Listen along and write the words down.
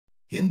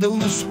In the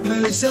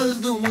whispers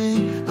of the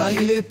wind, I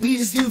hear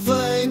peace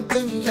divine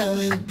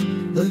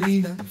command.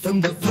 Leading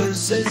from the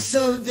verses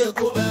of the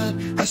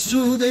Quran, a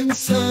soothing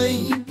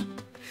sign,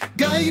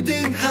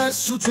 guiding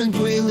hearts to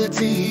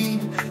tranquility.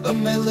 A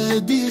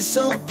melody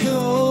so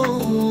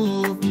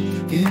pure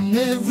in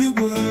every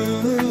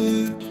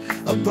word,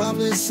 a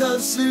promise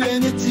of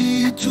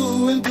serenity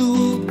to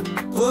endure.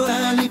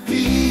 Quranic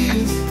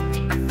peace,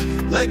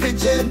 like a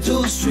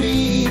gentle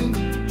stream,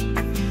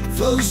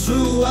 flows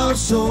through our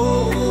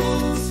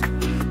souls,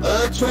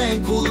 a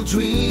tranquil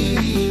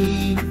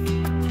dream.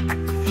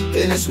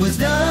 In its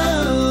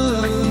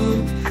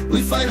wisdom,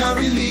 we find our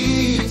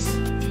release,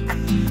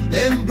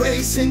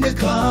 embracing the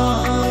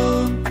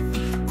calm,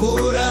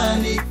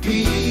 Quranic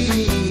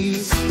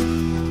peace.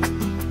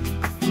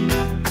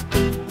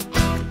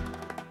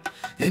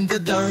 In the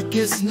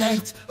darkest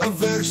night, a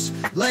verse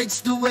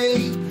lights the way,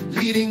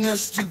 leading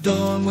us to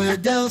dawn where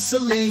doubts are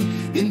laid.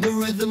 In the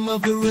rhythm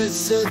of a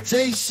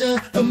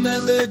recitation, a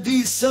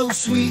melody so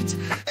sweet,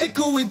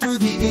 echoing through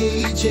the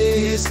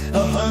ages,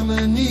 a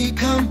harmony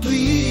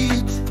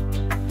complete.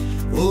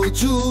 Oh,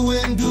 to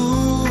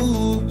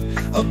endure,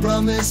 a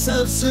promise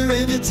of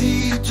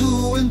serenity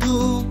to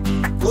endure.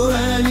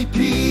 Quranic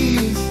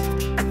peace,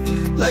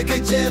 like a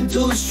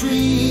gentle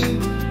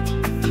stream,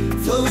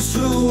 flows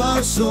through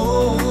our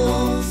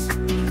souls,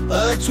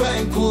 a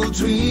tranquil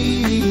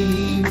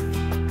dream.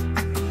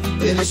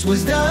 In its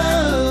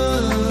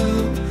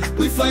wisdom,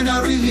 we find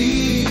our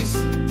release,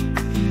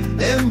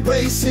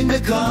 embracing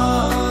the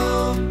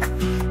calm,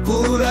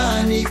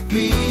 Quranic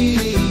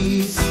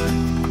peace.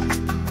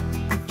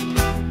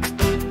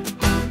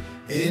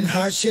 In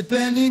hardship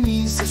and in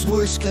ease, His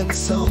words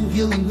console,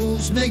 healing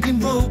wounds, making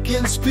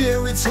broken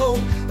spirits whole.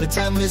 A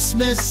timeless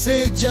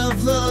message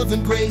of love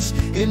and grace,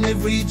 in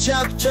every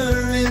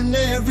chapter, in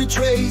every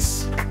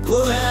trace.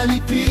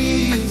 Quranic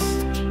peace,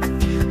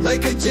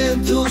 like a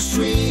gentle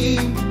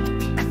stream,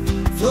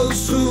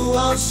 flows through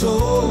our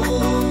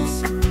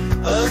souls,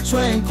 a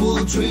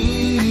tranquil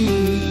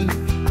dream.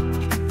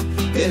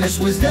 In its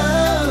wisdom,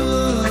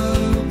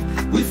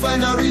 we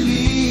find our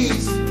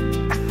release,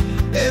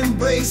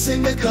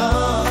 embracing the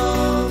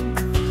calm,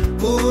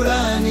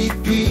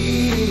 Quranic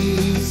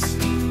peace.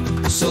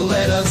 So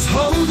let us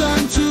hold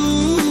on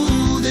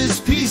to this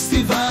peace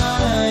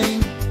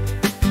divine.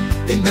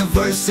 In the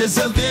verses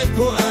of the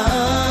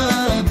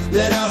Quran,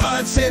 let our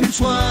hearts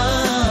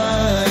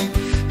entwine,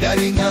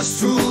 guiding us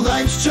through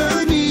life's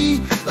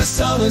journey, a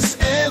solace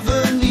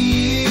ever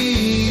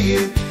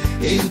near.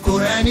 In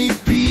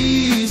Quranic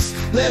peace,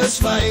 let us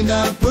find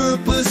our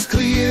purpose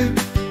clear.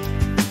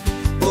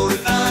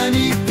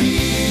 Quranic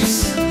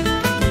peace.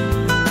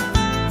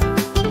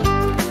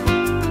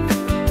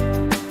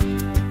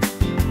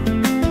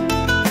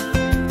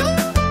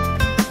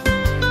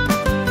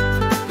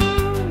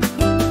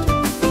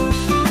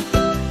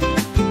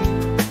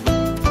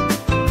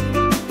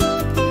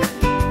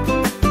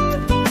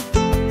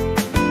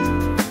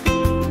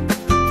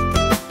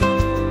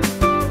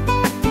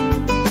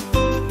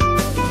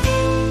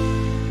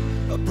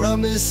 A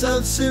promise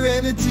of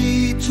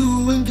serenity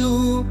to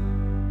endure.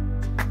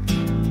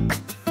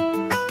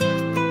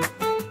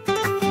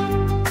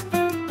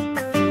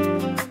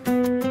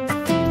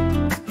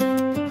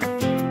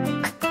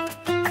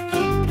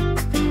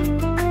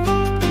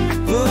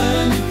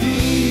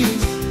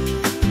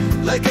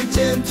 Like a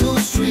gentle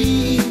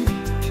stream,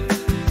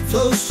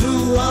 flows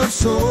through our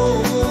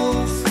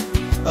souls,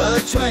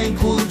 a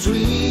tranquil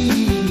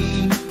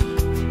dream.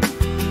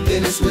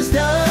 In its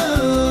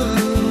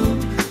wisdom,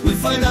 we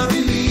find our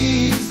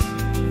release,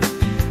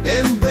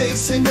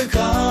 embracing the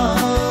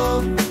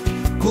calm,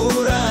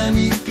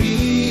 Quranic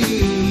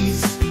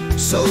peace.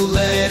 So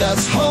let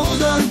us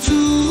hold on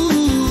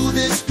to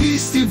this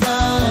peace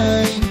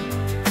divine.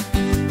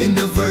 In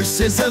the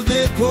verses of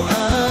the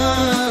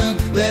Quran,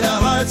 let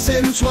our hearts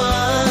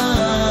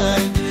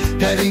entwine,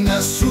 guiding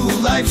us through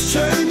life's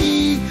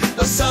journey,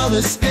 a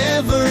solace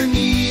ever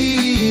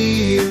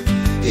near.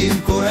 In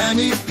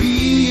Quranic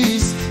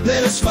peace,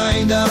 let us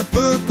find our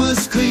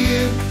purpose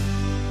clear.